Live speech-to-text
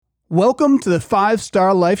Welcome to the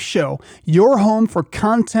 5-Star Life Show, your home for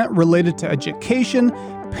content related to education,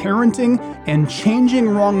 parenting, and changing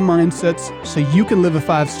wrong mindsets so you can live a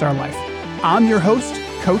 5-star life. I'm your host,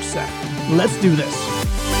 Coach Seth. Let's do this.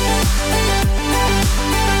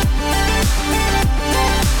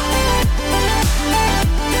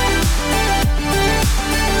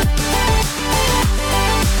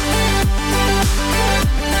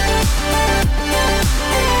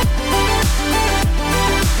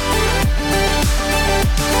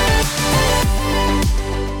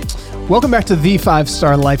 Welcome back to the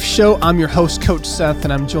 5-Star Life Show. I'm your host, Coach Seth,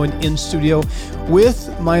 and I'm joined in studio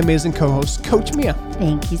with my amazing co-host, Coach Mia.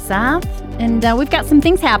 Thank you, Seth. And we've got some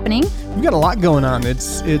things happening. We've got a lot going on.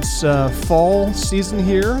 It's fall season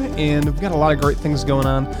here, and we've got a lot of great things going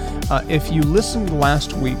on. If you listened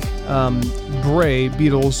last week, Bray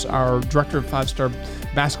Beatles, our director of 5-Star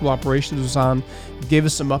basketball operations, was on, gave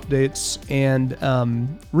us some updates, and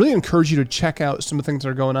really encourage you to check out some of the things that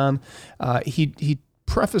are going on. He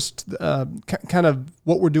prefaced kind of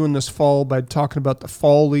what we're doing this fall by talking about the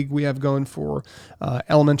fall league we have going for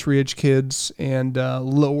elementary age kids and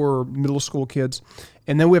lower middle school kids.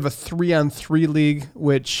 And then we have a 3-on-3 league,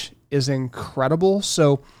 which is incredible.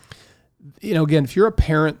 So, again, if you're a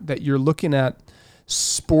parent that you're looking at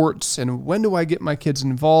sports and when do I get my kids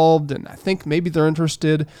involved, and I think maybe they're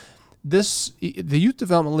interested, the Youth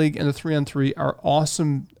Development League and the 3-on-3 are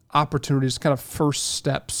awesome opportunities, kind of first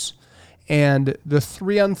steps. And the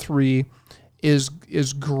 3-on-3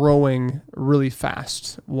 is growing really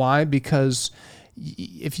fast. Why? Because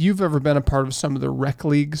if you've ever been a part of some of the rec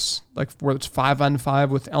leagues, like where it's 5-on-5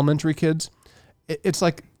 with elementary kids, it's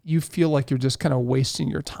like you feel like you're just kind of wasting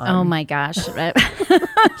your time. Oh my gosh. You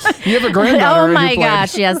have a granddaughter. Oh my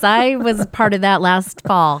gosh, yes. I was part of that last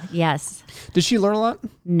fall. Yes. Did she learn a lot?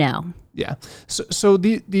 No. Yeah. So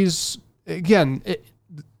these, again,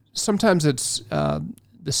 sometimes it's...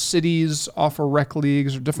 the cities offer rec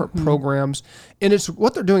leagues or different programs, and it's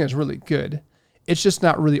what they're doing is really good. It's just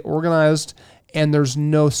not really organized, and there's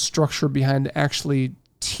no structure behind actually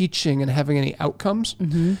teaching and having any outcomes.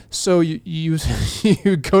 So you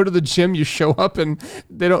go to the gym, you show up, and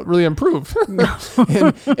they don't really improve.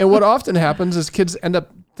 and what often happens is kids end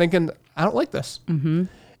up thinking, I don't like this.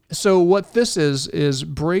 So what this is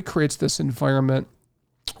Bray creates this environment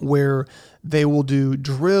where they will do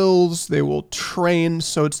drills, they will train.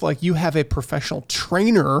 So it's like you have a professional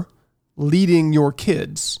trainer leading your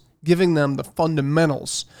kids, giving them the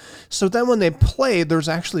fundamentals. So then when they play, there's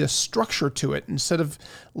actually a structure to it instead of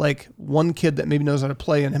like one kid that maybe knows how to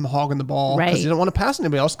play and him hogging the ball because you don't want to pass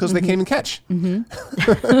anybody else because they can't even catch.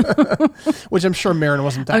 Which I'm sure Marin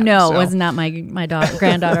wasn't that. Oh, no, it was not my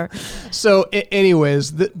granddaughter. So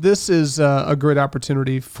anyways, this is a great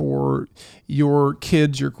opportunity for your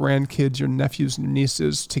kids, your grandkids, your nephews and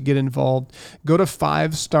nieces to get involved. Go to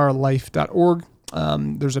 5starlife.org.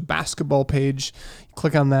 There's a basketball page.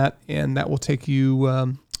 Click on that, and that will take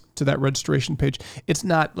you to that registration page. It's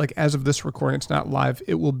not, like, as of this recording, it's not live.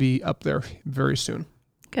 It will be up there very soon.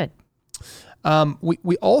 Good.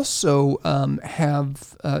 We also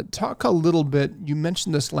have talk a little bit. You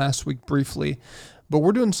mentioned this last week briefly, but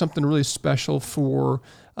we're doing something really special for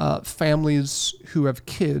families who have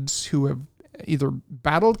kids who have either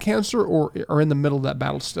battled cancer or are in the middle of that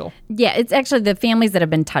battle still. Yeah, it's actually the families that have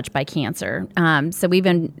been touched by cancer. So we've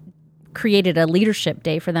created a leadership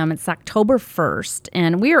day for them. It's October 1st,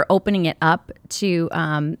 and we are opening it up to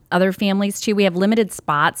other families too. We have limited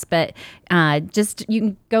spots, but you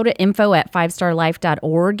can go to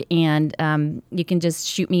info@5starlife.org, and you can just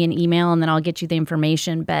shoot me an email, and then I'll get you the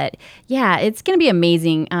information. But yeah, it's going to be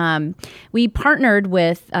amazing. We partnered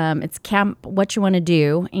with it's Camp What You Want to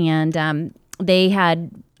Do, and they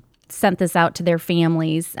had sent this out to their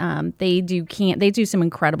families. They do some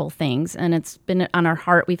incredible things, and it's been on our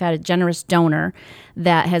heart. We've had a generous donor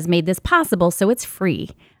that has made this possible, so it's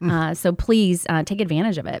free. So please take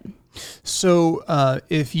advantage of it. So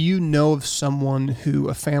if you know of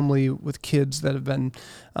a family with kids that have been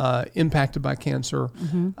impacted by cancer,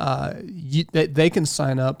 they can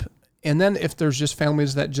sign up. And then if there's just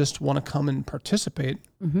families that just want to come and participate,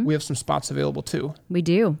 we have some spots available too. We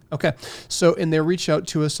do. Okay. So, and they reach out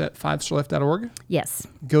to us at 5starlife.org. Yes.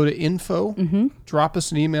 Go to info, drop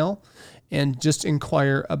us an email, and just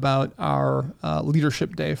inquire about our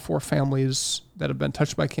leadership day for families that have been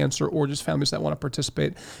touched by cancer or just families that want to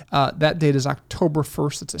participate. That date is October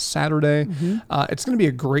 1st. It's a Saturday. It's going to be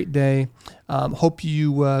a great day. Hope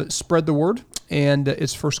you spread the word, and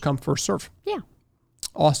it's first come, first serve. Yeah.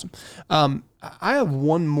 Awesome. I have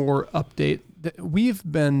one more update. We've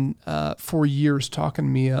been for years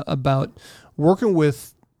talking, Mia, about working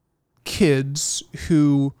with kids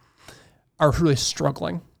who are really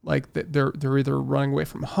struggling. Like they're either running away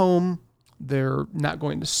from home, they're not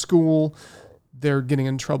going to school, they're getting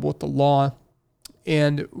in trouble with the law.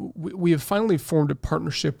 And we have finally formed a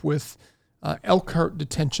partnership with Elkhart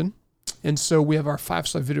Detention. And so we have our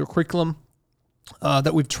 5-star video curriculum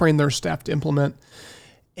that we've trained their staff to implement.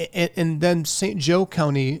 And then St. Joe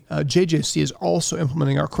County, JJC is also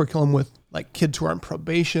implementing our curriculum with like kids who are on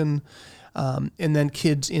probation, and then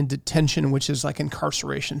kids in detention, which is like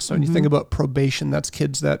incarceration. So when you think about probation, that's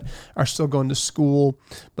kids that are still going to school,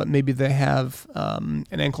 but maybe they have an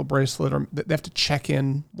ankle bracelet, or they have to check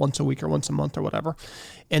in once a week or once a month or whatever.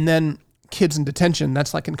 And then kids in detention,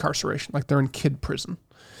 that's like incarceration, like they're in kid prison.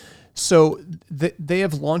 So they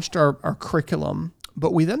have launched our curriculum,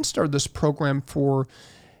 but we then started this program for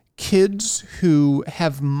kids who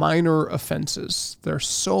have minor offenses. They're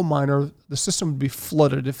so minor, the system would be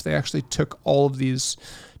flooded if they actually took all of these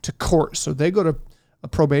to court. So they go to a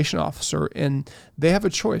probation officer and they have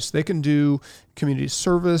a choice. They can do community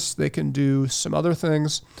service, they can do some other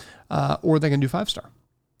things, or they can do 5-star.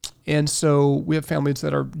 And so we have families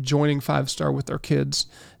that are joining 5-star with their kids.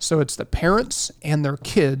 So it's the parents and their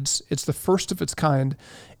kids. It's the first of its kind,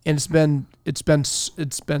 and it's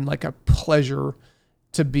been like a pleasure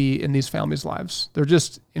to be in these families' lives. They're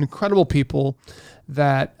just incredible people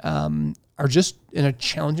that are just in a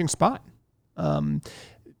challenging spot.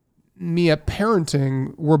 Mia,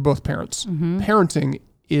 parenting, we're both parents. Parenting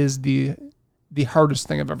is the hardest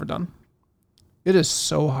thing I've ever done. It is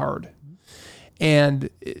so hard. And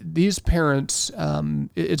these parents,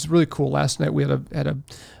 it's really cool. Last night we had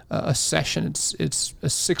a session. It's a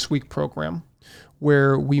 6-week program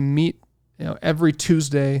where we meet every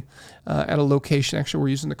Tuesday at a location. Actually, we're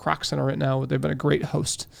using the Kroc Center right now. They've been a great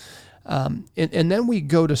host. And then we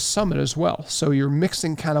go to Summit as well. So you're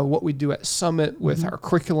mixing kind of what we do at Summit with our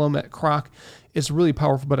curriculum at Kroc. It's really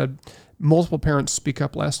powerful. But multiple parents speak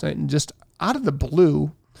up last night and just out of the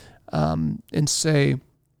blue and say,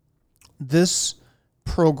 this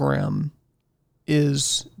program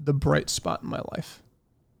is the bright spot in my life.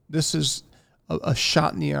 This is a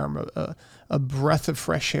shot in the arm, a breath of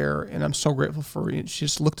fresh air, and I'm so grateful for you. She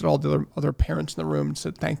just looked at all the other parents in the room and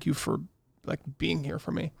said, "Thank you for like being here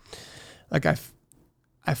for me." Like I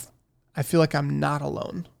feel like I'm not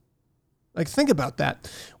alone. Like think about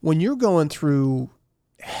that. When you're going through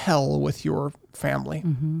hell with your family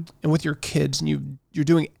and with your kids, and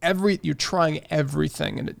you're trying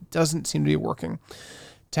everything, and it doesn't seem to be working.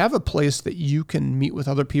 To have a place that you can meet with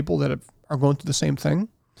other people that are going through the same thing,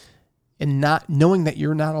 and not knowing that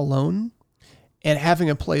you're not alone, and having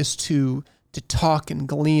a place to talk and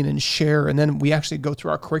glean and share, and then we actually go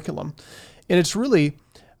through our curriculum, and it's really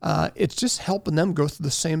it's just helping them go through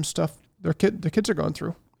the same stuff their kids are going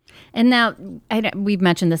through. And now we've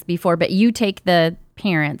mentioned this before, but you take the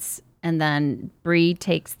parents, and then Bree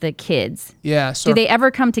takes the kids. Yeah. So do they ever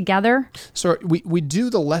come together? So we do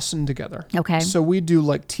the lesson together. Okay. So we do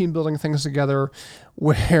like team building things together,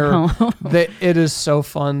 where it is so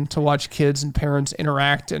fun to watch kids and parents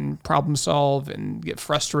interact and problem solve and get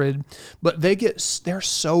frustrated, but they're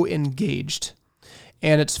so engaged,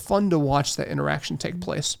 and it's fun to watch that interaction take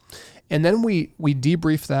place. And then we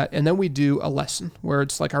debrief that, and then we do a lesson where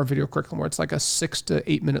it's like our video curriculum, where it's like a 6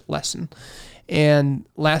 to 8 minute lesson. And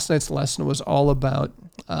last night's lesson was all about,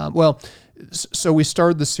 so we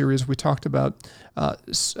started the series. We talked about,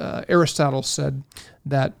 Aristotle said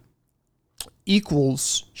that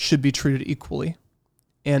equals should be treated equally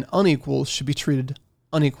and unequals should be treated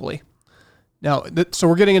unequally. Now, so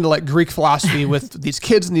we're getting into like Greek philosophy with these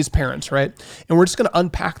kids and these parents, right? And we're just going to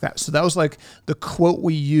unpack that. So that was like the quote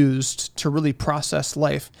we used to really process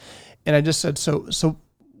life. And I just said, so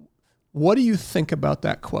what do you think about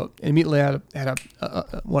that quote? And immediately I had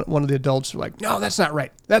one of the adults were like, no, that's not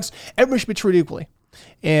right. Everybody should be treated equally.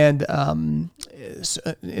 And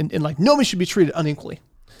like nobody should be treated unequally.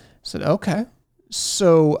 I said, okay.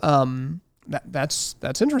 So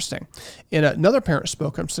that's interesting. And another parent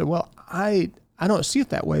spoke up and said, well, I don't see it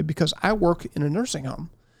that way because I work in a nursing home,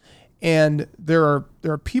 and there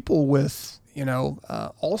are people with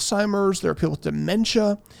Alzheimer's, there are people with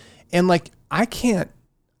dementia, and like I can't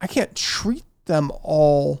treat them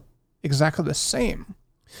all exactly the same.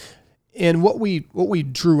 And what we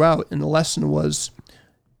drew out in the lesson was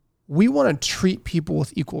we want to treat people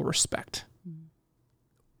with equal respect.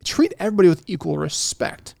 Treat everybody with equal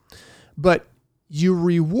respect, but you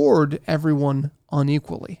reward everyone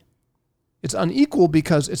unequally. It's unequal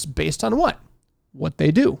because it's based on what? What they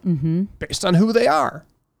do, based on who they are,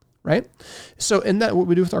 right? So isn't that what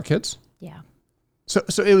we do with our kids? Yeah. So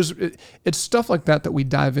it's stuff like that we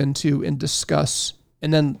dive into and discuss,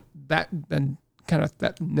 and then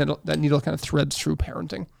needle kind of threads through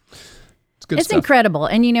parenting. It's good It's stuff. incredible.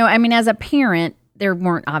 And, as a parent, there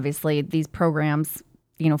weren't obviously these programs,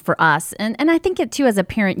 for us. And I think it too, as a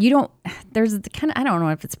parent, there's the kind of, I don't know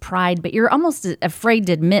if it's pride, but you're almost afraid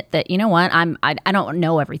to admit that, I don't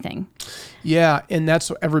know everything. Yeah. And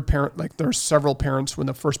that's what every parent, like there's several parents, when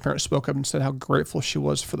the first parent spoke up and said how grateful she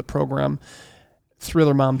was for the program, 3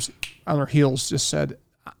 other moms on their heels just said,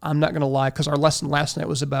 I'm not going to lie, because our lesson last night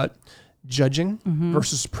was about judging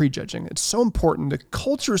versus prejudging. It's so important. The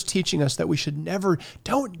culture is teaching us that we should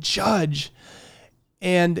don't judge.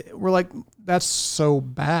 And we're like, that's so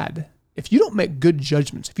bad. If you don't make good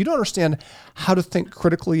judgments, if you don't understand how to think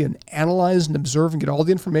critically and analyze and observe and get all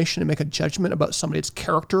the information and make a judgment about somebody's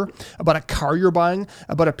character, about a car you're buying,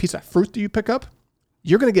 about a piece of fruit that you pick up,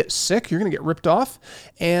 you're going to get sick, you're going to get ripped off,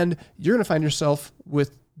 and you're going to find yourself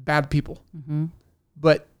with bad people.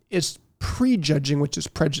 But it's prejudging, which is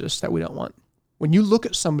prejudice, that we don't want. When you look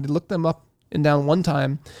at somebody, look them up and down one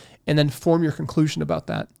time, and then form your conclusion about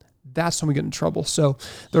that, that's when we get in trouble. So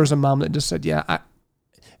there was a mom that just said,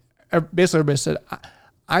 basically everybody said,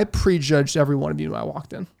 I prejudged every one of you when I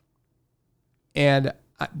walked in. And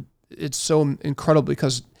it's so incredible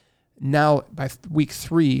because now by week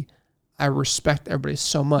 3, I respect everybody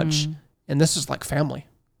so much. And this is like family.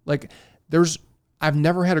 Like I've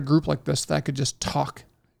never had a group like this that I could just talk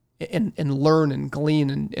and learn and glean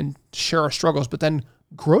and share our struggles, but then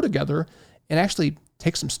grow together and actually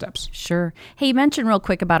take some steps. Sure. Hey, you mentioned real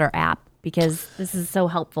quick about our app, because this is so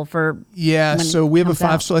helpful for. Yeah. So we have a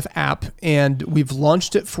 5 Star Life app, and we've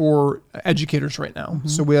launched it for educators right now.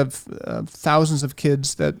 So we have thousands of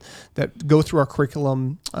kids that go through our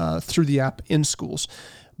curriculum through the app in schools.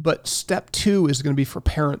 But step 2 is going to be for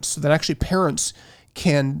parents, so that actually parents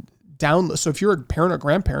can download. So if you're a parent or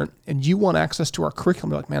grandparent and you want access to our curriculum,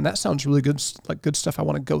 you're like, man, that sounds really good, like good stuff I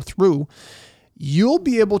want to go through. You'll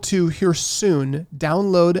be able to here soon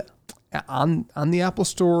download on the Apple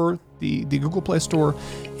Store, the Google Play Store,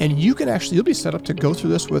 and you'll be set up to go through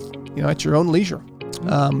this with, at your own leisure.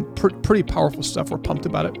 Pretty powerful stuff. We're pumped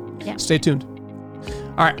about it. Yeah. Stay tuned.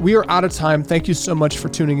 All right, we are out of time. Thank you so much for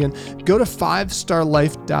tuning in. Go to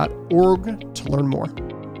 5starlife.org to learn more.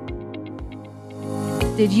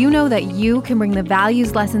 Did you know that you can bring the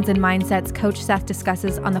values, lessons, and mindsets Coach Seth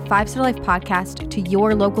discusses on the 5 Star Life podcast to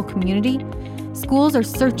your local community? Schools are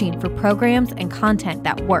searching for programs and content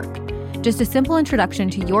that work. Just a simple introduction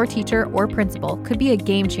to your teacher or principal could be a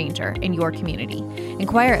game changer in your community.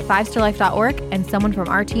 Inquire at 5starlife.org, and someone from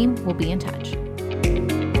our team will be in touch.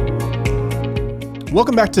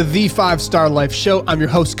 Welcome back to the 5 Star Life Show. I'm your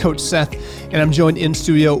host, Coach Seth, and I'm joined in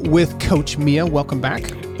studio with Coach Mia. Welcome back.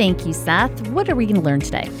 Thank you, Seth. What are we going to learn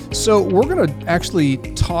today? So we're going to actually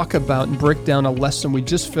talk about and break down a lesson we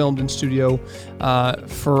just filmed in studio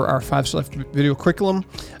for our 5 Star Life video curriculum.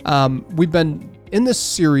 We've been in this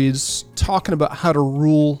series talking about how to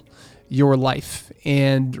rule your life.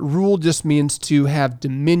 And rule just means to have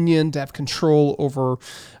dominion, to have control over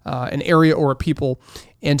an area or a people.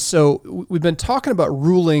 And so we've been talking about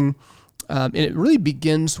ruling, and it really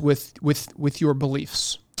begins with your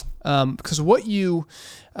beliefs. Because what you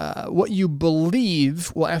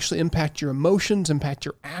believe will actually impact your emotions, impact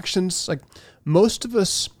your actions. Like, most of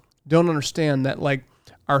us don't understand that, like,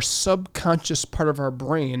 our subconscious part of our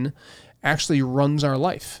brain actually runs our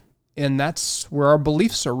life, and that's where our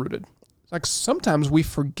beliefs are rooted. Like, sometimes we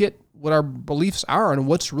forget what our beliefs are and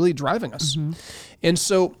what's really driving us. And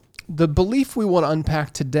so the belief we want to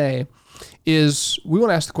unpack today is, we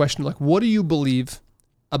want to ask the question, like, what do you believe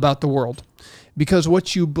about the world? Because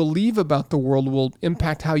what you believe about the world will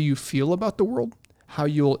impact how you feel about the world, how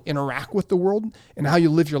you'll interact with the world, and how you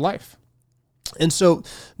live your life. And so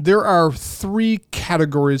there are 3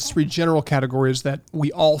 general categories that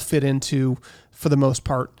we all fit into for the most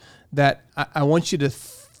part, that I want you to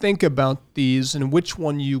think about these and which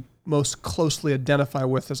one you most closely identify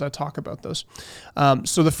with as I talk about those.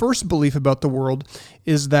 So the first belief about the world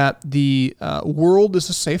is that the world is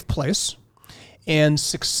a safe place and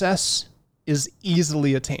success is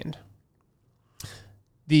easily attained.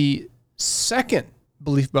 The second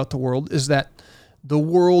belief about the world is that the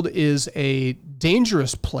world is a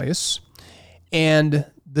dangerous place and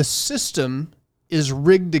the system is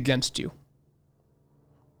rigged against you.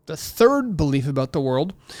 The third belief about the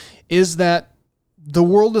world is that the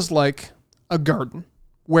world is like a garden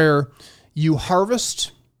where you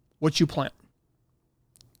harvest what you plant.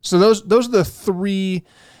 So those are the 3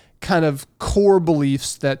 kind of core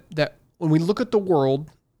beliefs that when we look at the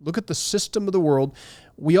world, look at the system of the world,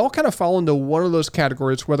 we all kind of fall into one of those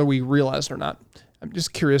categories, whether we realize it or not. I'm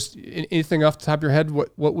just curious, anything off the top of your head,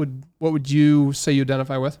 what would you say you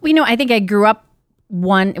identify with? Well, I think I grew up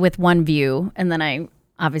one view, and then I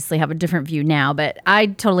obviously have a different view now, but I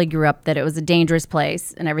totally grew up that it was a dangerous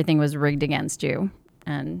place and everything was rigged against you.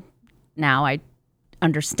 And now I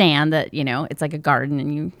understand that, it's like a garden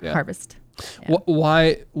and you harvest. Yeah.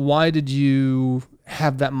 Why did you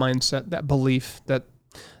have that mindset, that belief that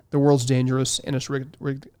the world's dangerous and it's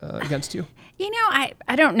rigged against you?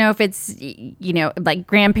 I don't know if it's, like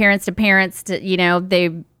grandparents to parents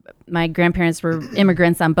to, my grandparents were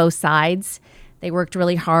immigrants on both sides. They worked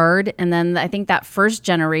really hard. And then I think that first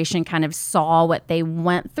generation kind of saw what they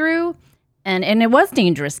went through and it was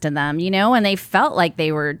dangerous to them, and they felt like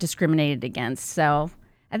they were discriminated against. So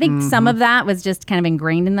I think some of that was just kind of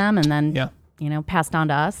ingrained in them and then, passed on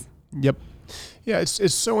to us. Yep. Yeah,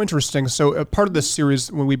 it's so interesting. So part of this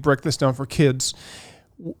series, when we break this down for kids,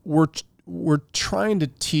 we're trying to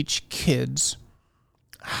teach kids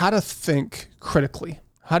how to think critically,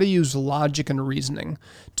 how to use logic and reasoning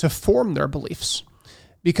to form their beliefs.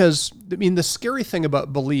 Because, the scary thing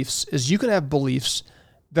about beliefs is you can have beliefs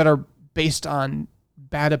that are based on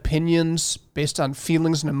bad opinions, based on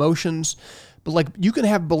feelings and emotions, but you can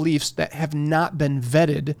have beliefs that have not been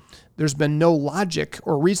vetted. There's been no logic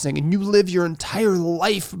or reasoning, and you live your entire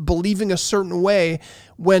life believing a certain way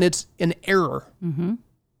when it's an error. Mm-hmm.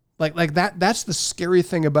 Like that. That's the scary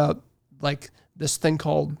thing about this thing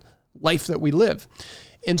called life that we live.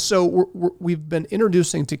 And so we've been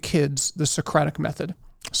introducing to kids the Socratic method.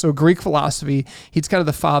 So Greek philosophy, he's kind of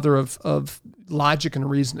the father of logic and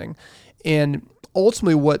reasoning. And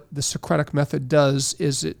ultimately what the Socratic method does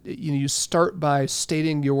is you start by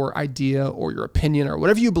stating your idea or your opinion or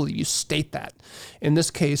whatever you believe, you state that. In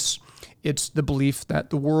this case, it's the belief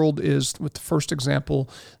that the world is, with the first example,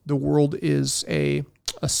 the world is a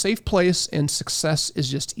safe place and success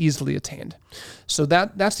is just easily attained. So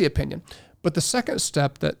that's the opinion. But the second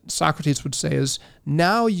step that Socrates would say is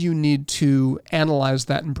now you need to analyze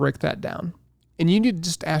that and break that down. And you need to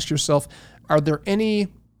just ask yourself, are there any,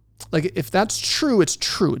 if that's true, it's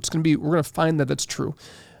true. We're going to find that that's true.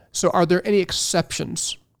 So are there any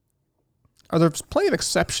exceptions? Are there plenty of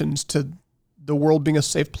exceptions to the world being a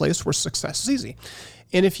safe place where success is easy?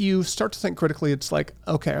 And if you start to think critically, it's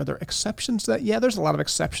okay, are there exceptions to that? Yeah, there's a lot of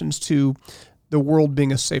exceptions to the world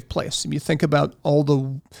being a safe place. If you think about all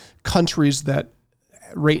the countries that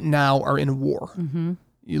right now are in war, mm-hmm.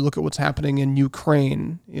 You look at what's happening in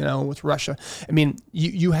Ukraine, with Russia.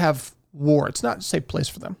 You have war. It's not a safe place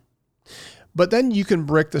for them. But then you can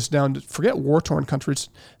break this down to forget war-torn countries.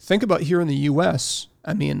 Think about here in the U.S.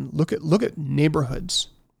 Look at neighborhoods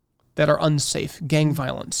that are unsafe, gang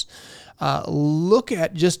violence. Look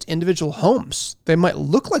at just individual homes. They might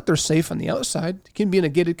look like they're safe on the outside. It can be in a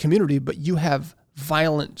gated community, but you have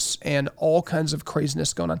violence and all kinds of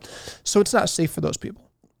craziness going on. So it's not safe for those people.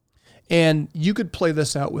 And you could play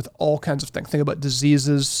this out with all kinds of things. Think about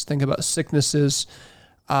diseases. Think about sicknesses.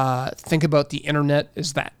 Think about the internet.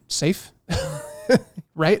 Is that safe?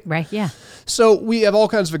 Right? Right, yeah. So we have all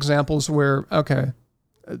kinds of examples where,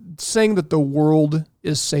 saying that the world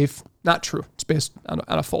is safe, not true. It's based on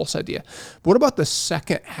a false idea. But what about the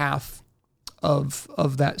second half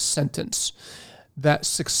of that sentence, that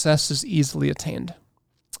success is easily attained?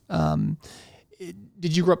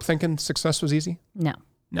 Did you grow up thinking success was easy?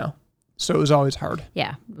 No. So it was always hard.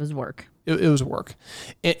 Yeah, it was work. It was work.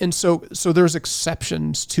 And so there's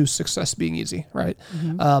exceptions to success being easy, right?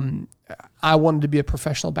 Mm-hmm. I wanted to be a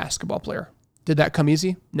professional basketball player. Did that come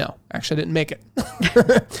easy? No, actually I didn't make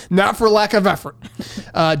it. Not for lack of effort,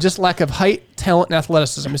 just lack of height, talent, and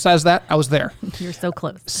athleticism. Besides that, I was there. You're so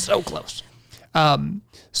close. So close.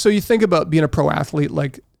 So you think about being a pro athlete,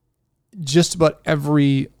 just about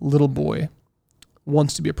every little boy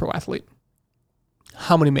wants to be a pro athlete.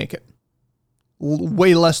 How many make it?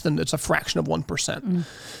 Way less than, it's a fraction of 1%. Mm.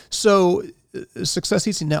 So success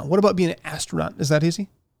easy? No. What about being an astronaut? Is that easy?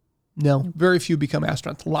 No. Very few become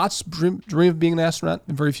astronauts. Lots dream of being an astronaut,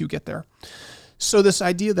 and very few get there. So this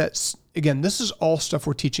idea that, again, this is all stuff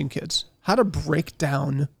we're teaching kids, how to break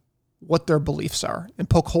down what their beliefs are and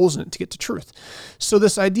poke holes in it to get to truth. So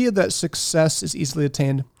this idea that success is easily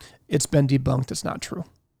attained, it's been debunked. It's not true.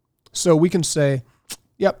 So we can say,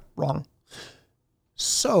 yep, wrong.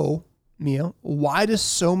 So, Mia, why do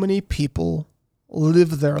so many people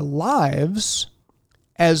live their lives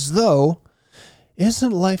as though,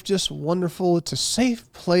 isn't life just wonderful? It's a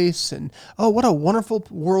safe place, and oh, what a wonderful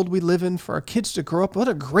world we live in for our kids to grow up. What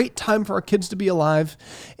a great time for our kids to be alive.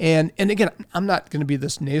 And again, I'm not going to be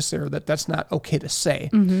this naysayer that's not okay to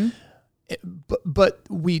say. Mm-hmm. But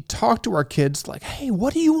we talk to our kids like, hey,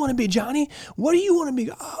 what do you want to be, Johnny? What do you want to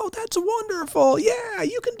be? Oh, that's wonderful. Yeah,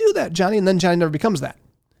 you can do that, Johnny. And then Johnny never becomes that.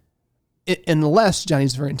 unless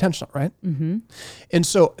Johnny's very intentional, right? Mm-hmm. And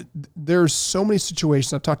so there's so many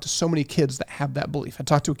situations. I've talked to so many kids that have that belief. I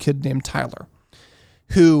talked to a kid named Tyler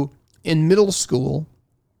who in middle school,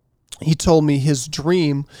 he told me his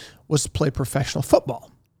dream was to play professional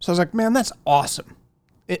football. So I was like, man, that's awesome.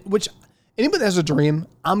 Which anybody that has a dream,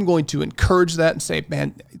 I'm going to encourage that and say,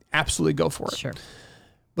 man, absolutely go for it. Sure.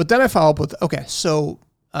 But then I follow up with, okay, so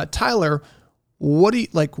Tyler, what are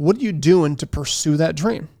you doing to pursue that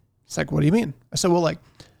dream? It's like, what do you mean? I said, well, like,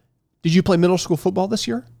 did you play middle school football this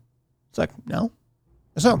year? It's like, no.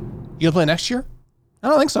 So, you gonna play next year? I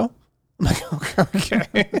don't think so. I'm like,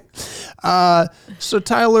 okay. So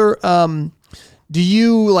Tyler, do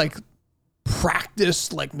you like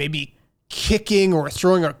practice like maybe kicking or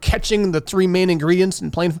throwing or catching the three main ingredients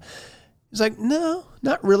and playing? He's like, no,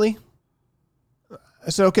 not really. I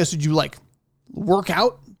said, okay, so do you like work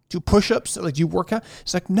out, do push-ups? Like, do you work out?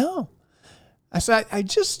 He's like, no. I said, I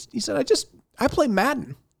play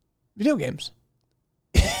Madden video games.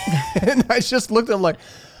 And I just looked at him like,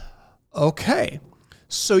 okay,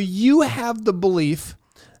 so you have the belief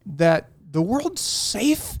that the world's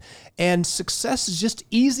safe and success is just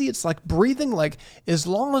easy. It's like breathing, like as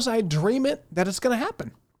long as I dream it, that it's going to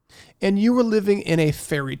happen. And you were living in a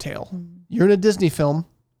fairy tale. You're in a Disney film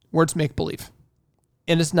where it's make-believe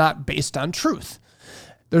and it's not based on truth.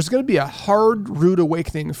 There's going to be a hard, rude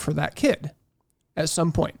awakening for that kid at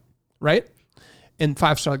some point, right? And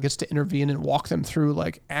 5-Star gets to intervene and walk them through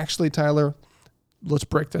like, actually, Tyler, let's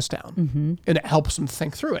break this down. Mm-hmm. And it helps them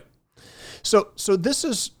think through it. So this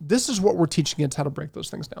is what we're teaching kids, how to break those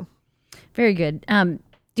things down. Very good.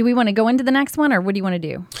 Do we want to go into the next one or what do you want to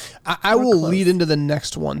do? I will lead into the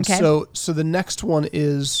next one. Okay. So the next one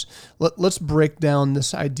is, let's break down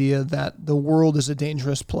this idea that the world is a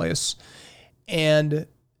dangerous place and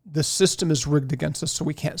the system is rigged against us so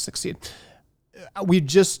we can't succeed. We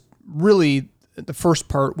just really, the first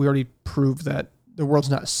part, we already proved that the world's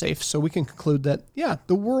not safe. So we can conclude that, yeah,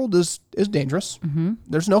 the world is dangerous. Mm-hmm.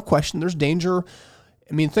 There's no question. There's danger.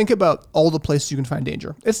 I mean, think about all the places you can find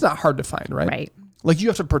danger. It's not hard to find, right? Right. Like you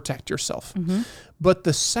have to protect yourself. Mm-hmm. But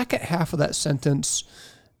the second half of that sentence,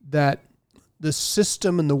 that the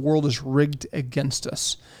system and the world is rigged against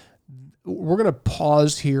us, we're going to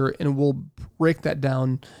pause here and we'll break that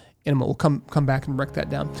down. And we'll come back and break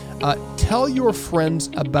that down. Tell your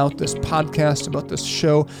friends about this podcast, about this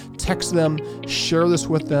show. Text them, share this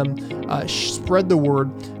with them, spread the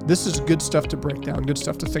word. This is good stuff to break down, good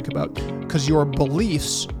stuff to think about, because your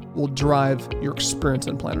beliefs will drive your experience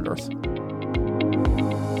on planet Earth.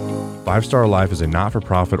 5-Star Life is a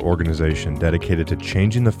not-for-profit organization dedicated to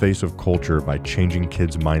changing the face of culture by changing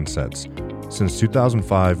kids' mindsets. Since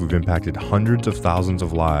 2005, we've impacted hundreds of thousands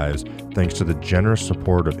of lives thanks to the generous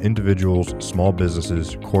support of individuals, small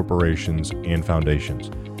businesses, corporations, and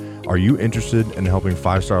foundations. Are you interested in helping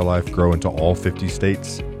 5-Star Life grow into all 50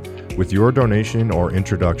 states? With your donation or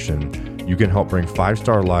introduction, you can help bring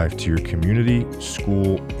 5-Star Life to your community,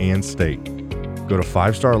 school, and state. Go to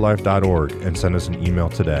 5starlife.org and send us an email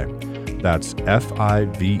today. That's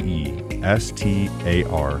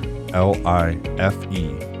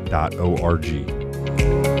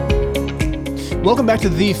FIVESTARLIFE.org. Welcome back to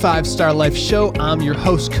the 5-Star Life Show. I'm your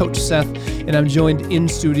host, Coach Seth, and I'm joined in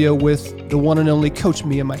studio with the one and only Coach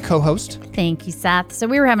Mia, my co-host. Thank you, Seth. So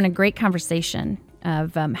we were having a great conversation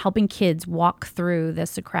of helping kids walk through the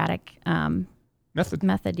Socratic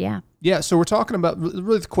method. Yeah, so we're talking about,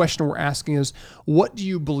 really the question we're asking is, what do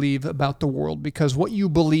you believe about the world? Because what you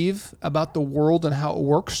believe about the world and how it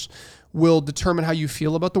works will determine how you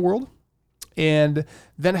feel about the world, and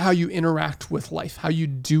then how you interact with life, how you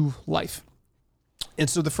do life. And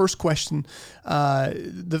so the first question,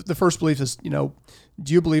 the first belief is, do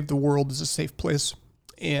you believe the world is a safe place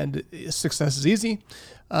and success is easy?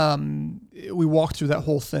 We walked through that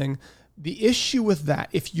whole thing. The issue with that,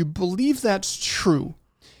 if you believe that's true,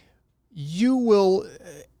 you will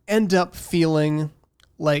end up feeling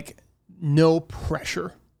like no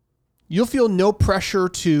pressure. You'll feel no pressure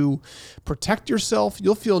to protect yourself.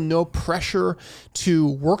 You'll feel no pressure to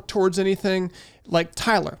work towards anything. Like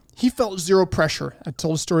Tyler, he felt zero pressure. I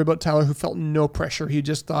told a story about Tyler who felt no pressure. He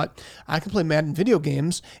just thought, I can play Madden video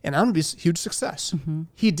games and I'm going to be a huge success. Mm-hmm.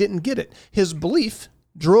 He didn't get it. His belief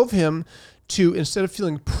drove him to, instead of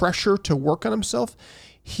feeling pressure to work on himself,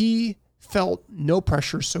 he felt no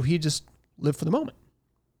pressure, so he just lived for the moment.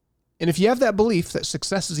 And if you have that belief that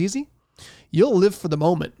success is easy, you'll live for the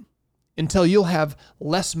moment until you'll have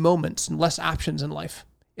less moments and less options in life.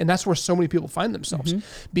 And that's where so many people find themselves. Mm-hmm.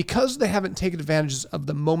 Because they haven't taken advantage of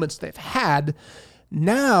the moments they've had,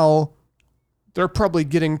 now they're probably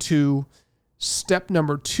getting to step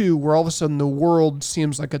number 2, where all of a sudden the world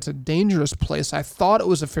seems like it's a dangerous place. I thought it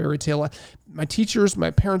was a fairy tale. My teachers,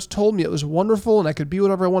 my parents told me it was wonderful and I could be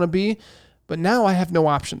whatever I want to be, but now I have no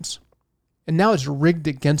options. And now it's rigged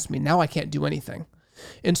against me. Now I can't do anything.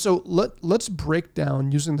 And so let's break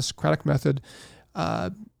down using the Socratic method.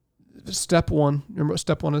 Step 1. Remember what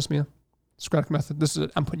step 1 is, Mia? Socratic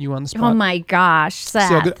method. I'm putting you on the spot. Oh my gosh,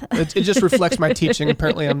 Seth. It just reflects my teaching.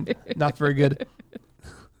 Apparently I'm not very good.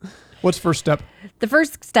 What's first step? The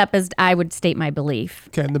first step is I would state my belief.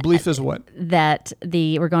 Okay, and the belief is what? That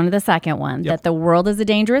we're going to the second one, Yep. that the world is a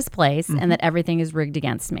dangerous place and that everything is rigged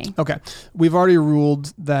against me. Okay, we've already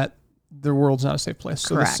ruled that the world's not a safe place.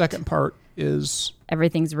 So Correct. the second part is...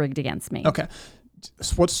 Everything's rigged against me. Okay,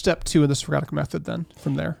 so what's step 2 in the Socratic method then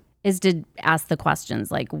from there? Is to ask the questions,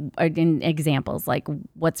 like in examples, like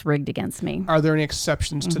what's rigged against me? Are there any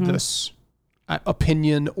exceptions to this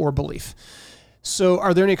opinion or belief? So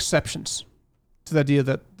are there any exceptions to the idea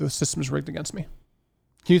that the system is rigged against me?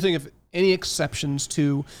 Can you think of any exceptions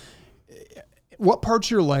to what parts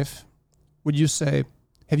of your life would you say,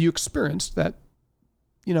 have you experienced that,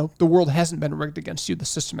 the world hasn't been rigged against you, the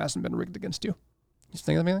system hasn't been rigged against you? You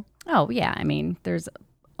think of anything? Oh yeah, I mean, there's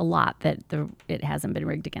a lot that it hasn't been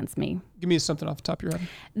rigged against me. Give me something off the top of your head.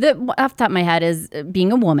 Off the top of my head is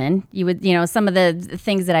being a woman. You would, some of the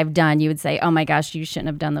things that I've done, you would say, oh my gosh, you shouldn't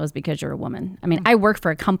have done those because you're a woman. I mean, I work for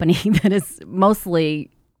a company that is mostly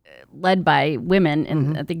led by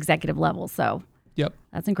women at the executive level. So Yep.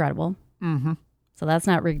 that's incredible. Mm-hmm. So that's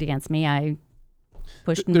not rigged against me. I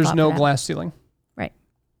pushed and There's fought no for that. glass ceiling. Right.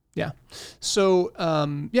 Yeah. So,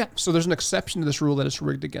 so there's an exception to this rule that it's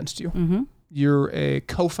rigged against you. Mm-hmm. You're a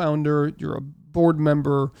co-founder, you're a board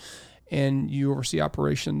member, and you oversee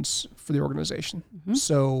operations for the organization. Mm-hmm.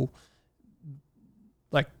 So,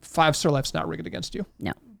 like, 5-Star Life's not rigged against you.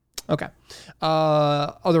 No. Okay.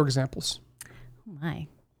 Other examples? Oh my.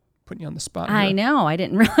 Putting you on the spot I here. know. I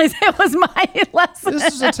didn't realize it was my lesson.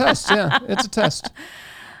 This is a test. Yeah, it's a test.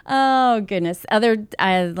 Oh, goodness. Other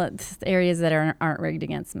areas that aren't rigged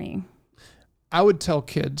against me. I would tell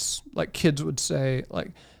kids, like kids would say,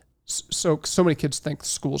 like, so many kids think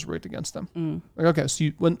school's rigged against them. Like, okay, so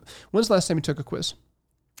when's the last time you took a quiz?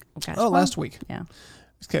 Okay. Last week. Yeah.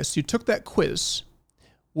 Okay, so you took that quiz.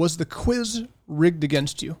 Was the quiz rigged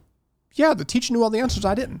against you? Yeah, the teacher knew all the answers.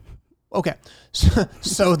 I didn't. Okay,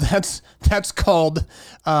 so that's called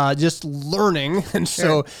just learning, and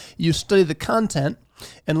so you study the content.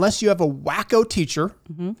 Unless you have a wacko teacher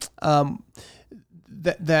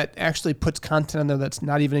that actually puts content in there that's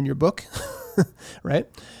not even in your book, right?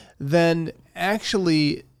 Then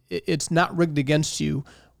actually it's not rigged against you.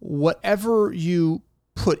 Whatever you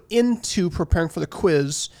put into preparing for the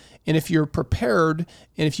quiz, and if you're prepared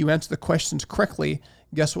and if you answer the questions correctly,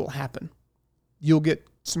 guess what will happen? You'll get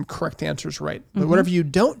some correct answers right. But whatever you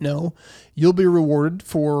don't know, you'll be rewarded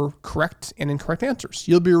for correct and incorrect answers.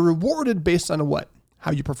 You'll be rewarded based on what?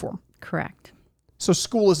 How you perform. Correct. So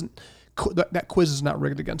school isn't, that quiz is not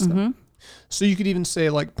rigged against them. So you could even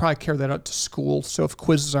say, like, probably carry that out to school. So if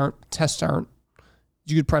quizzes aren't, tests aren't,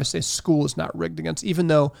 you could probably say school is not rigged against, even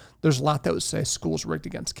though there's a lot that would say school is rigged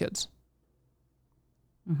against kids.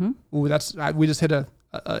 Ooh, we just hit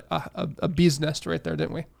a bee's nest right there,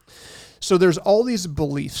 didn't we? So there's all these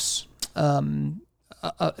beliefs. And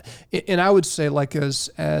I would say, like,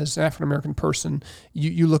 as an African-American person,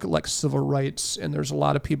 you look at, like, civil rights, and there's a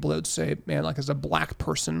lot of people that would say, man, like, as a black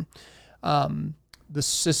person, the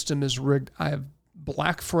system is rigged. I have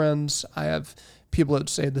black friends. I have people that would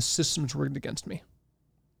say the system's rigged against me.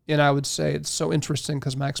 And I would say it's so interesting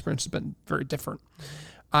because my experience has been very different.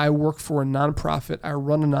 I work for a nonprofit. I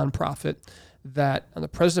run a nonprofit I'm the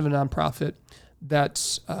president of a nonprofit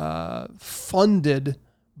that's funded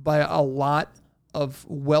by a lot of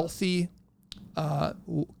wealthy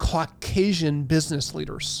Caucasian business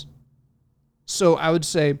leaders. So I would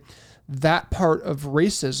say that part of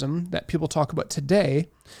racism that people talk about today,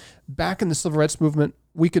 back in the civil rights movement,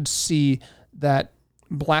 we could see that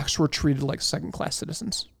blacks were treated like second-class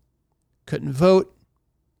citizens. Couldn't vote,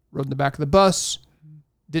 rode in the back of the bus,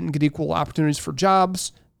 didn't get equal opportunities for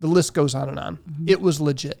jobs. The list goes on and on. It was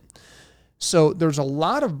legit. So there's a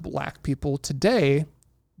lot of black people today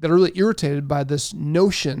that are really irritated by this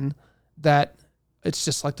notion that it's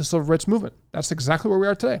just like the civil rights movement. That's exactly where we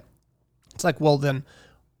are today. It's like, well, then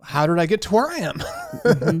how did I get to where I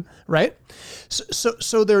am? Right?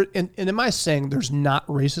 So there, and am I saying there's not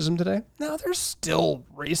racism today? No, there's still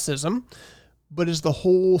racism, but is the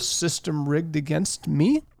whole system rigged against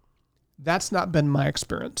me? That's not been my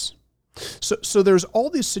experience. So there's all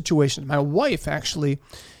these situations. My wife, actually,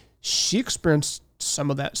 she experienced some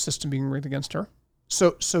of that system being rigged against her.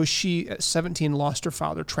 So she, at 17, lost her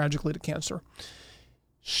father tragically to cancer.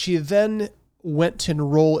 She then went to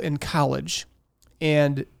enroll in college,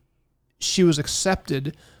 and she was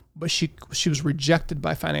accepted, but she was rejected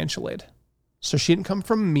by financial aid. So she didn't come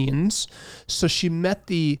from means. So she met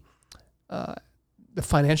the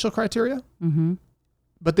financial criteria,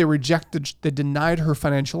 but they denied her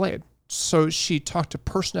financial aid. So she talked to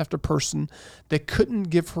person after person. They couldn't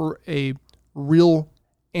give her a real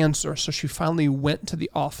answer. So she finally went to the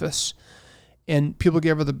office, and people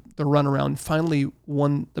gave her the runaround. Finally,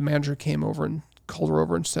 the manager came over and called her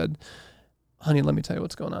over and said, "Honey, let me tell you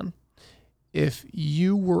what's going on. If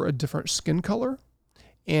you were a different skin color,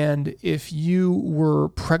 and if you were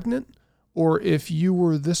pregnant, or if you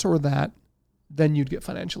were this or that, then you'd get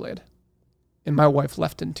financial aid." And my wife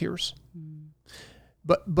left in tears.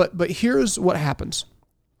 But here's what happens.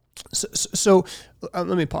 So let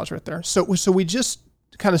me pause right there. So we just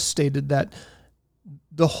kind of stated that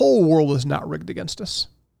the whole world is not rigged against us.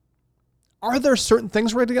 Are there certain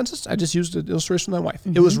things rigged against us? I just used an illustration with my wife.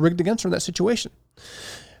 It was rigged against her in that situation.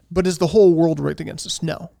 But is the whole world rigged against us?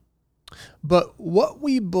 No. But what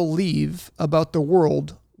we believe about the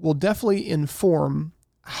world will definitely inform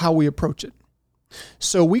how we approach it.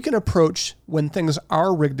 So we can approach when things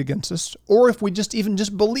are rigged against us, or if we just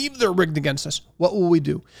believe they're rigged against us, what will we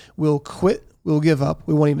do? We'll quit, we'll give up,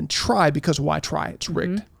 we won't even try, because why try? It's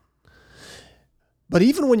rigged. But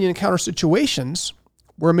even when you encounter situations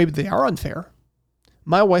where maybe they are unfair,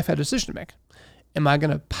 my wife had a decision to make. Am I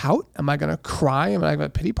going to pout? Am I going to cry? Am I going to have a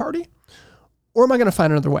pity party? Or am I going to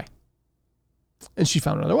find another way? And she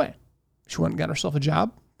found another way. She went and got herself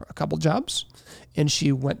a couple jobs, and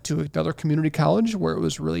she went to another community college where it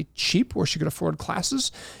was really cheap, where she could afford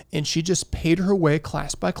classes, and she just paid her way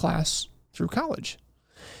class by class through college.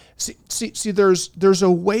 See, there's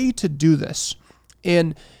a way to do this.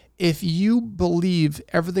 And if you believe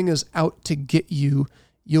everything is out to get you,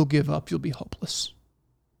 you'll give up, you'll be hopeless.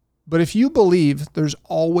 But if you believe there's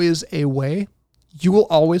always a way, you will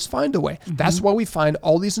always find a way. That's why we find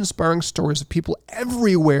all these inspiring stories of people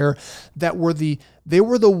everywhere that they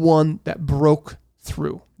were the one that broke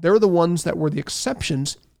through. They were the ones that were the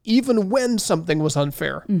exceptions, even when something was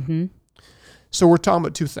unfair. So we're talking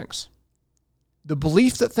about two things. The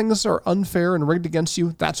belief that things are unfair and rigged against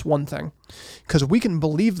you, that's one thing. Because we can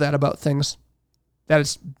believe that about things that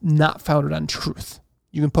is not founded on truth.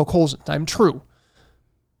 You can poke holes in it. I'm true.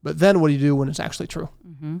 But then what do you do when it's actually true?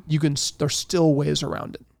 There's still ways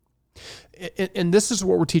around it. And this is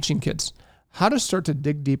what we're teaching kids, how to start to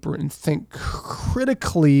dig deeper and think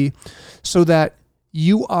critically so that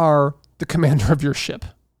you are the commander of your ship.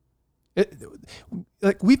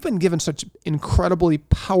 We've been given such incredibly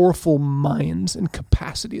powerful minds and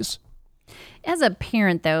capacities. As a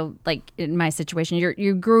parent, though, like in my situation,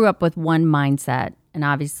 you grew up with one mindset, and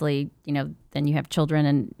obviously, then you have children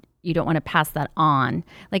and you don't want to pass that on.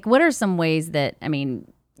 Like, what are some ways that,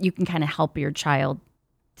 you can kind of help your child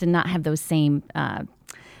to not have those same,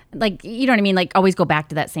 you know what I mean? Like, always go back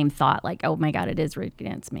to that same thought, like, oh my God, it is rigged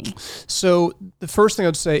against me. So the first thing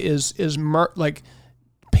I'd say is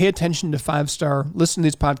pay attention to 5-Star, listen to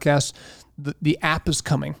these podcasts. The app is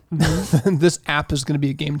coming. This app is going to be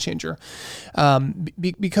a game changer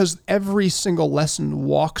because every single lesson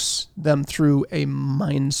walks them through a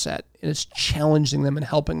mindset, and it's challenging them and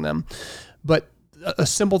helping them. But a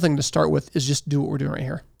simple thing to start with is just do what we're doing right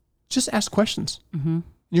here. Just ask questions.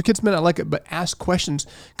 Your kids may not like it, but ask questions,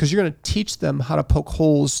 because you're going to teach them how to poke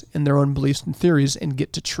holes in their own beliefs and theories and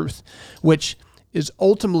get to truth, which is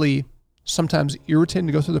ultimately sometimes irritating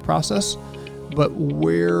to go through the process. But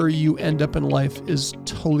where you end up in life is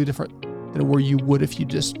totally different than where you would if you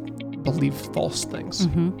just believe false things.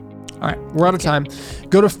 All right, we're out of time.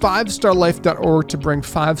 Go to 5starlife.org to bring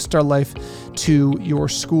 5-Star Life to your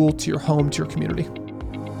school, to your home, to your community.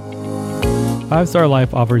 5-Star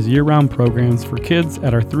Life offers year-round programs for kids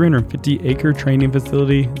at our 350-acre training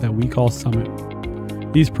facility that we call Summit.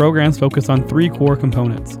 These programs focus on 3 core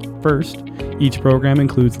components. First, each program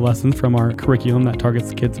includes lessons from our curriculum that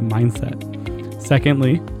targets kids' mindset.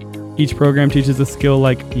 Secondly, each program teaches a skill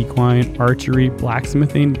like equine, archery,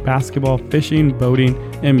 blacksmithing, basketball, fishing, boating,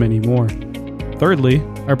 and many more. Thirdly,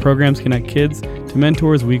 our programs connect kids to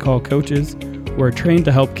mentors we call coaches, who are trained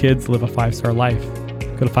to help kids live a 5-star life.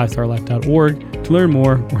 Go to 5starlife.org to learn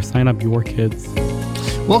more or sign up your kids.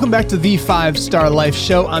 Welcome back to the 5-Star Life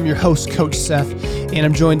Show. I'm your host, Coach Seth, and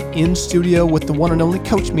I'm joined in studio with the one and only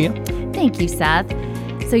Coach Mia. Thank you, Seth.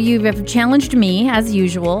 So you have challenged me, as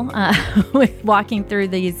usual, with walking through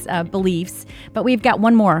these beliefs, but we've got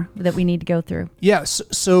one more that we need to go through. Yeah,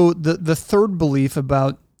 so the third belief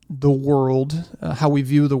about the world, how we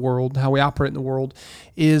view the world, how we operate in the world,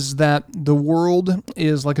 is that the world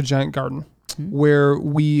is like a giant garden where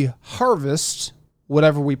we harvest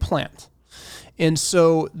whatever we plant. And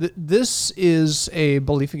so this is a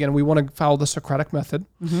belief, again, we want to follow the Socratic method,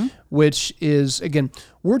 which is, again,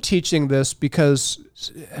 we're teaching this because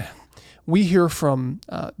we hear from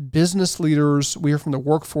business leaders, we hear from the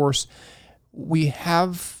workforce, we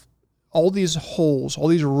have all these holes, all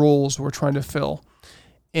these roles we're trying to fill,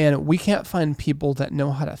 and we can't find people that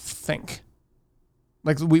know how to think.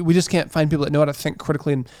 Like we just can't find people that know how to think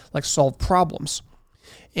critically and like solve problems.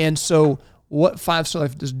 And so what Five Star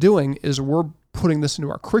Life is doing is we're putting this into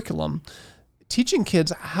our curriculum, teaching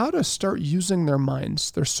kids how to start using their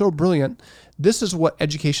minds. They're so brilliant. This is what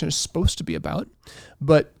education is supposed to be about.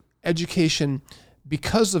 But education,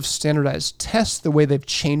 because of standardized tests, the way they've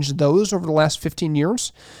changed those over the last 15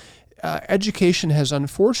 years, education has,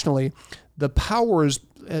 unfortunately, the power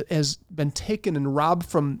has been taken and robbed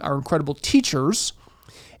from our incredible teachers.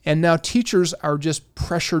 And now teachers are just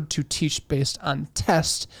pressured to teach based on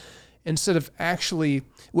tests instead of actually,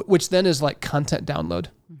 which then is like content download,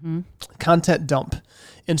 content dump,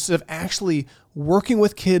 instead of actually working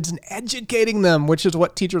with kids and educating them, which is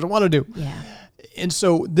what teachers want to do. Yeah. And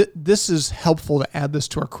so this is helpful to add this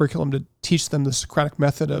to our curriculum to teach them the Socratic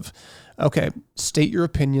method of, okay, state your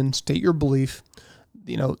opinion, state your belief.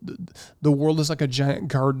 You know, the world is like a giant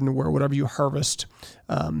garden where whatever you harvest,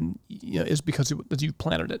 is because you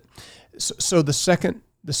planted it. So the second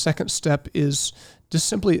step is just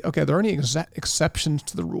simply, okay, are there any exceptions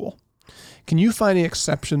to the rule? Can you find any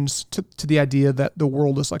exceptions to the idea that the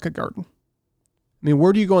world is like a garden? I mean,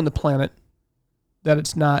 where do you go on the planet that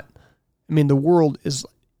it's not? I mean, the world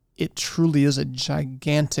it truly is a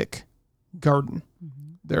gigantic garden.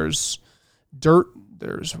 There's dirt,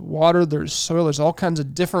 there's water, there's soil, there's all kinds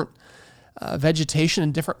of different vegetation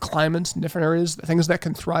in different climates and different areas, things that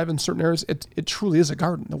can thrive in certain areas. It truly is a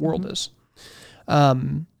garden. The world is.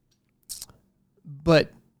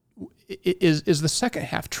 But is the second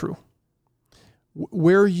half true?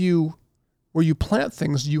 Where you plant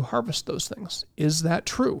things, you harvest those things. Is that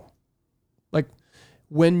true? Like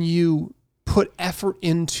when you put effort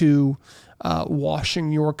into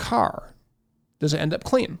washing your car, does it end up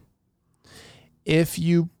clean? If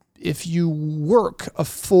you work a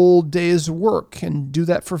full day's work and do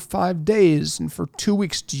that for 5 days and for 2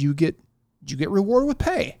 weeks, do you get rewarded with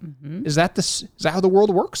pay? Is that how the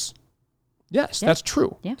world works? Yes, that's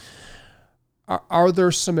true. Yeah. Are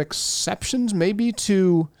there some exceptions maybe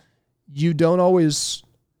to you don't always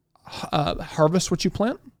harvest what you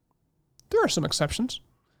plant? There are some exceptions.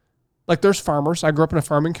 Like there's farmers. I grew up in a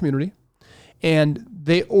farming community, and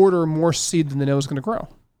they order more seed than they know is going to grow.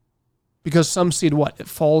 Because some seed, it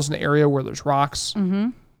falls in an area where there's rocks,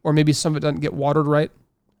 or maybe some of it doesn't get watered right,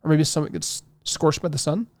 or maybe some of it gets scorched by the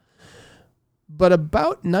sun. But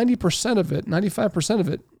about 90% of it, 95% of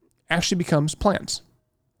it actually becomes plants.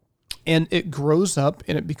 And it grows up,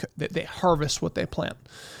 and they harvest what they plant.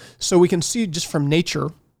 So we can see just from nature,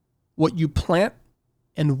 what you plant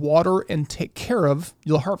and water and take care of,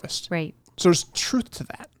 you'll harvest. Right. So there's truth to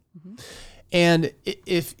that. And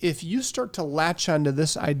if you start to latch onto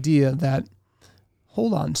this idea that,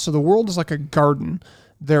 hold on, so the world is like a garden.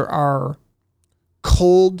 There are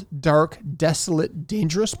cold, dark, desolate,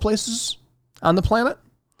 dangerous places on the planet.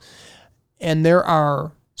 And there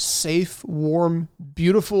are safe, warm,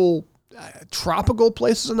 beautiful, tropical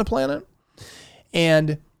places on the planet.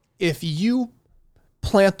 And if you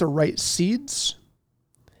plant the right seeds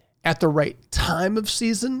at the right time of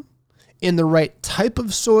season, in the right type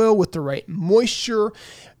of soil, with the right moisture,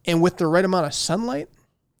 and with the right amount of sunlight,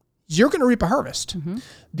 you're going to reap a harvest.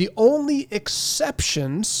 The only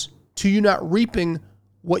exceptions to you not reaping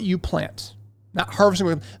what you plant, not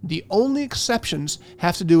harvesting, the only exceptions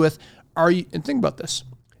have to do with, and think about this,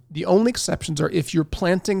 the only exceptions are if you're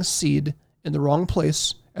planting seed in the wrong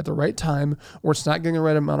place at the right time, or it's not getting the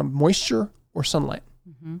right amount of moisture or sunlight.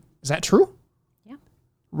 Is that true? Yeah.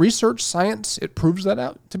 Research, science, it proves that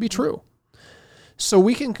out to be true. So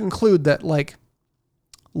we can conclude that like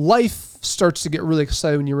life starts to get really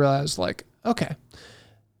exciting when you realize like, okay,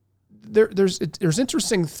 there's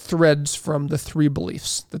interesting threads from the three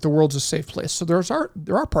beliefs that the world's a safe place. So there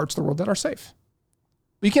are parts of the world that are safe.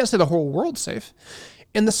 But you can't say the whole world's safe.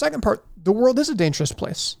 And the second part, the world is a dangerous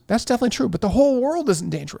place. That's definitely true, but the whole world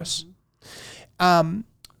isn't dangerous. And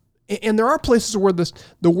there are places where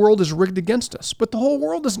the world is rigged against us, but the whole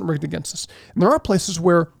world isn't rigged against us. And there are places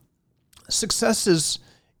where success is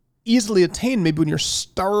easily attained maybe when you're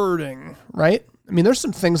starting, right? I mean, there's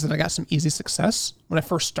some things that I got some easy success when I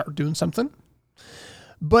first start doing something.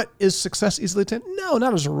 But is success easily attained? No,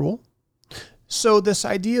 not as a rule. So this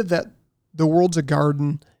idea that the world's a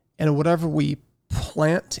garden and whatever we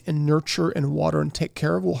plant and nurture and water and take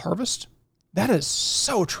care of, we'll harvest, that is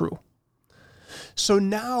so true. So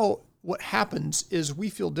now what happens is we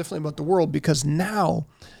feel differently about the world because now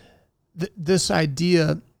this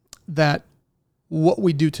idea that what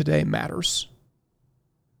we do today matters.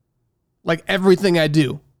 Like everything I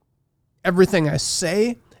do, everything I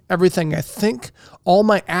say, everything I think, all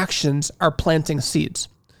my actions are planting seeds.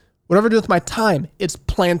 Whatever I do with my time, it's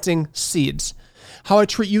planting seeds. How I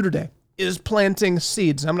treat you today is planting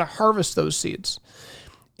seeds. I'm going to harvest those seeds.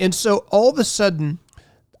 And so all of a sudden,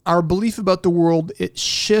 our belief about the world, it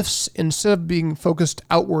shifts. Instead of being focused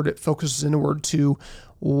outward, it focuses inward to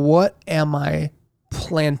what am I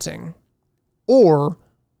planting? Or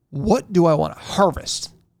what do I want to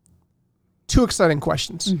harvest? Two exciting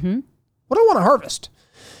questions. Mm-hmm. What do I want to harvest?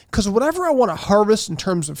 Because whatever I want to harvest in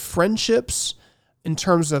terms of friendships, in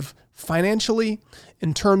terms of financially,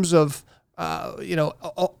 in terms of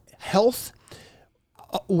health,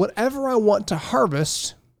 whatever I want to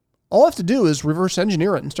harvest, all I have to do is reverse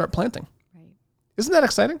engineer it and start planting. Right. Isn't that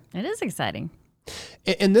exciting? It is exciting.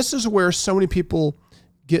 And this is where so many people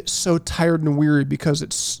get so tired and weary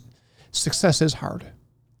because success is hard.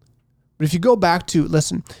 But if you go back to,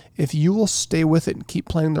 listen, if you will stay with it and keep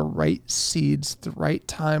planting the right seeds, the right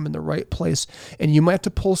time and the right place, and you might have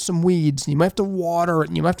to pull some weeds, and you might have to water it,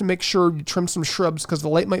 and you might have to make sure you trim some shrubs because the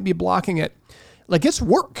light might be blocking it. Like, it's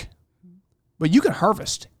work. But you can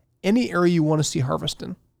harvest any area you want to see harvest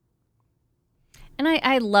in. And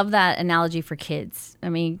I love that analogy for kids. I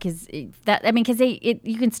mean, because you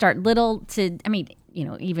can start little to,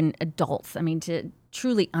 even adults. To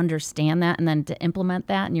truly understand that and then to implement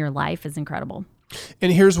that in your life is incredible.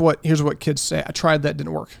 And here's what kids say. I tried that,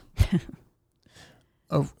 didn't work.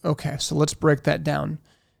 Oh, okay. So let's break that down.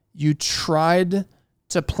 You tried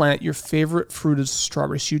to plant your favorite fruit is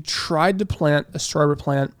strawberries. You tried to plant a strawberry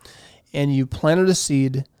plant and you planted a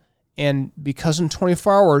seed, and because in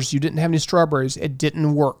 24 hours you didn't have any strawberries, it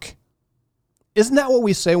didn't work. Isn't that what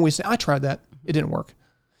we say when we say, I tried that, it didn't work?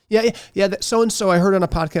 Yeah. That so-and-so I heard on a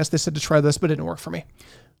podcast, they said to try this, but it didn't work for me.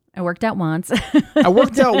 I worked out once. I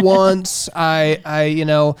worked out once. I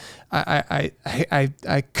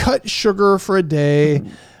cut sugar for a day.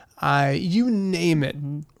 You name it.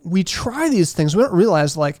 We try these things. We don't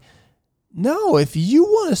realize, no, if you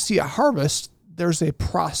want to see a harvest, there's a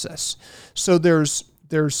process. So there's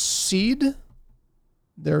seed,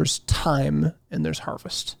 there's time, and there's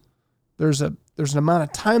harvest. There's an amount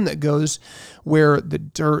of time that goes where the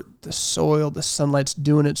dirt, the soil, the sunlight's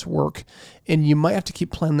doing its work, and you might have to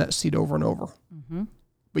keep planting that seed over and over. Mm-hmm.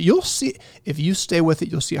 But you'll see, if you stay with it,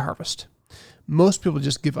 you'll see a harvest. Most people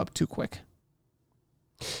just give up too quick.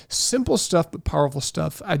 Simple stuff, but powerful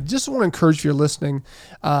stuff. I just want to encourage if you're listening,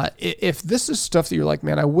 if this is stuff that you're like,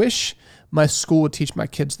 man, I wish my school would teach my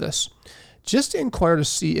kids this, just inquire to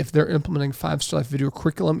see if they're implementing 5-Star Life video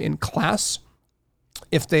curriculum in class.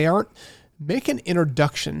 If they aren't, make an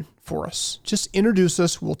introduction for us. Just introduce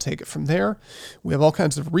us. We'll take it from there. We have all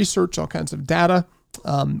kinds of research, all kinds of data.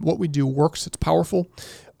 What we do works. It's powerful.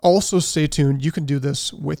 Also, stay tuned. You can do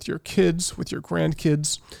this with your kids, with your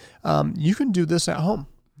grandkids. You can do this at home.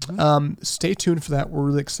 Stay tuned for that. We're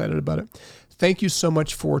really excited about it. Thank you so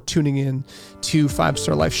much for tuning in to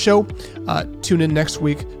 5-Star Life Show. Tune in next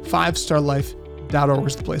week. 5starlife.org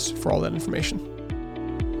is the place for all that information.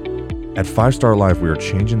 At 5-Star Life, we are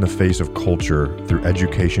changing the face of culture through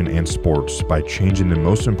education and sports by changing the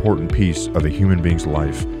most important piece of a human being's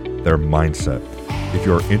life, their mindset. If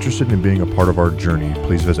you are interested in being a part of our journey,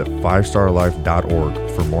 please visit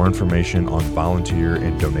 5starlife.org for more information on volunteer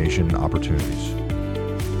and donation opportunities.